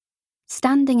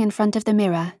Standing in front of the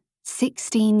mirror,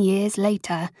 16 years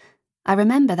later, I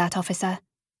remember that officer,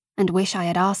 and wish I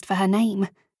had asked for her name.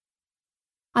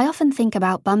 I often think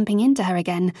about bumping into her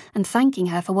again and thanking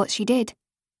her for what she did.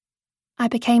 I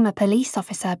became a police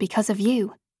officer because of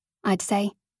you, I'd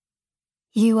say.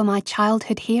 You were my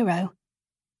childhood hero.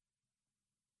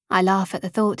 I laugh at the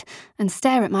thought and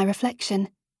stare at my reflection.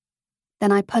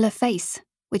 Then I pull a face,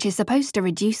 which is supposed to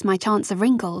reduce my chance of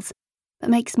wrinkles, but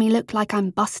makes me look like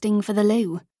I'm busting for the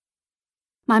loo.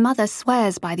 My mother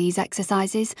swears by these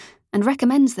exercises and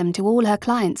recommends them to all her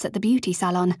clients at the beauty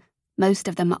salon, most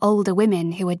of them older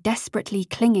women who are desperately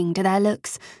clinging to their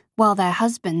looks, while their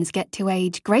husbands get to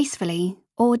age gracefully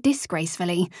or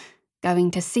disgracefully,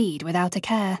 going to seed without a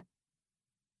care.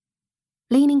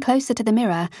 Leaning closer to the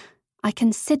mirror, I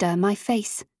consider my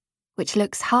face, which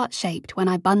looks heart-shaped when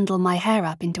I bundle my hair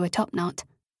up into a top knot.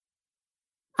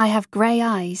 I have grey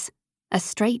eyes, a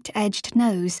straight-edged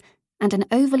nose, and an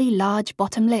overly large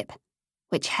bottom lip,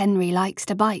 which Henry likes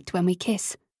to bite when we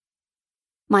kiss.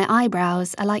 My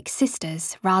eyebrows are like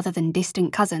sisters rather than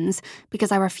distant cousins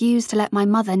because I refuse to let my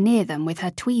mother near them with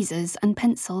her tweezers and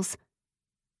pencils.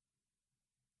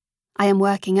 I am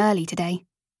working early today,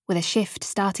 with a shift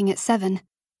starting at 7.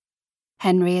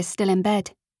 Henry is still in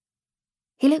bed.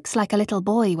 He looks like a little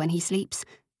boy when he sleeps,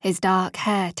 his dark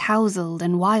hair tousled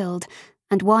and wild,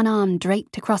 and one arm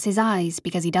draped across his eyes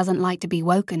because he doesn't like to be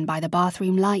woken by the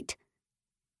bathroom light.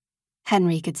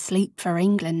 Henry could sleep for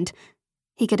England.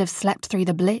 He could have slept through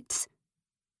the Blitz.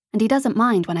 And he doesn't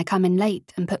mind when I come in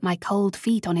late and put my cold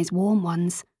feet on his warm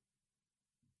ones.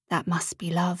 That must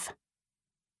be love.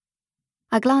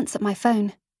 I glance at my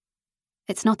phone.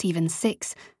 It's not even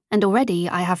 6, and already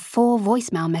I have 4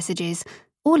 voicemail messages,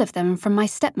 all of them from my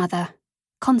stepmother,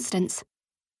 Constance.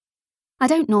 I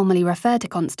don't normally refer to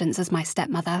Constance as my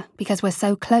stepmother because we're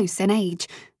so close in age,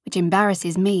 which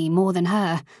embarrasses me more than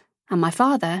her, and my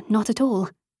father not at all.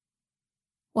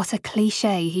 What a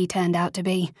cliché he turned out to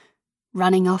be,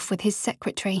 running off with his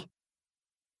secretary.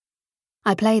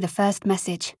 I play the first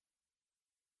message.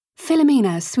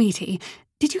 Philomena, sweetie,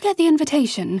 did you get the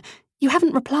invitation? You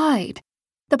haven't replied.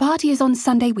 The party is on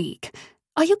Sunday week.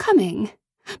 Are you coming?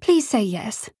 Please say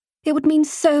yes. It would mean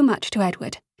so much to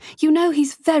Edward. You know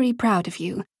he's very proud of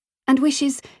you, and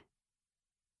wishes...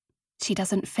 She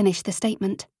doesn't finish the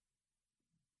statement.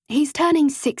 He's turning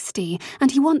 60,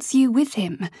 and he wants you with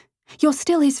him. You're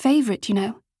still his favourite, you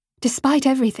know, despite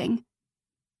everything.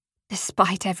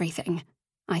 Despite everything,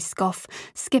 I scoff,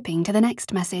 skipping to the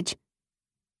next message.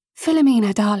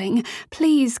 Philomena, darling,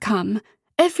 please come.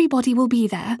 Everybody will be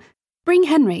there. Bring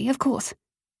Henry, of course.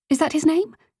 Is that his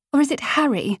name? Or is it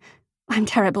Harry? I'm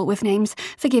terrible with names.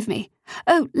 Forgive me.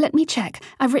 Oh, let me check.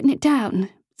 I've written it down.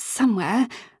 Somewhere.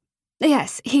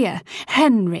 Yes, here.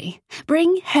 Henry.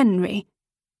 Bring Henry.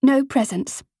 No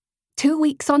presents. 2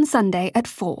 weeks on Sunday at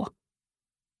 4.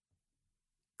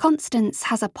 Constance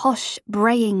has a posh,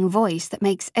 braying voice that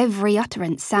makes every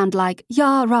utterance sound like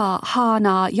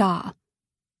ya-ra-ha-na-ya.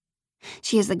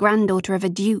 She is the granddaughter of a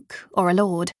duke or a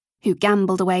lord who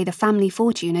gambled away the family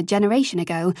fortune a generation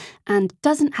ago and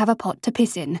doesn't have a pot to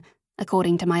piss in,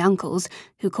 according to my uncles,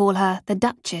 who call her the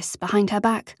Duchess behind her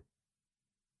back.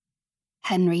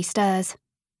 Henry stirs.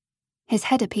 His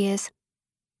head appears.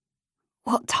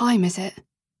 What time is it?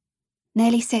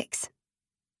 Nearly 6.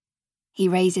 He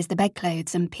raises the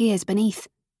bedclothes and peers beneath.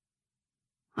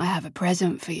 I have a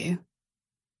present for you.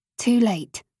 Too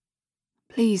late.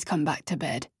 Please come back to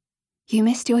bed. You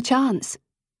missed your chance.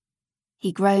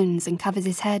 He groans and covers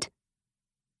his head.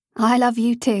 I love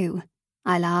you too,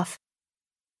 I laugh.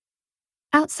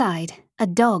 Outside, a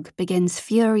dog begins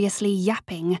furiously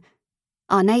yapping.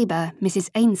 Our neighbour, Mrs.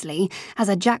 Ainsley, has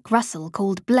a Jack Russell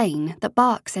called Blaine that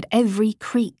barks at every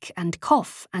creak and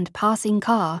cough and passing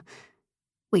car.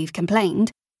 We've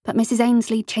complained, but Mrs.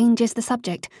 Ainsley changes the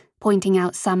subject, pointing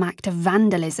out some act of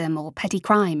vandalism or petty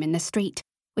crime in the street,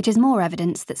 which is more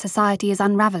evidence that society is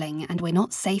unravelling and we're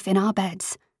not safe in our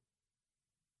beds.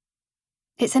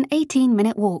 It's an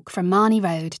 18-minute walk from Marney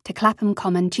Road to Clapham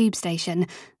Common tube station,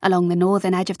 along the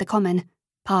northern edge of the common,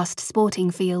 past sporting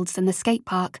fields and the skate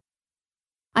park.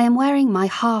 I am wearing my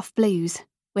half blues,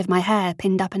 with my hair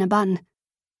pinned up in a bun.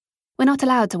 We're not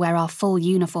allowed to wear our full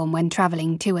uniform when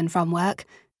travelling to and from work.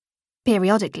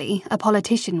 Periodically, a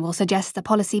politician will suggest the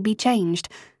policy be changed,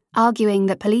 arguing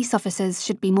that police officers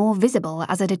should be more visible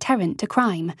as a deterrent to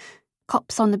crime.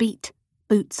 Cops on the beat,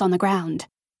 boots on the ground.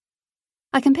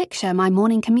 I can picture my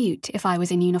morning commute if I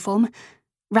was in uniform.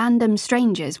 Random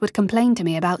strangers would complain to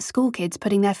me about school kids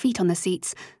putting their feet on the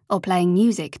seats or playing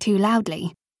music too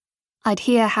loudly. I'd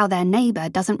hear how their neighbour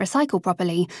doesn't recycle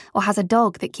properly or has a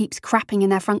dog that keeps crapping in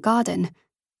their front garden.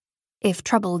 If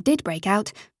trouble did break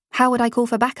out, how would I call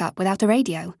for backup without a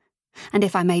radio? And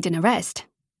if I made an arrest,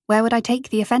 where would I take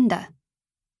the offender?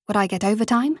 Would I get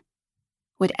overtime?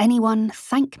 Would anyone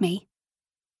thank me?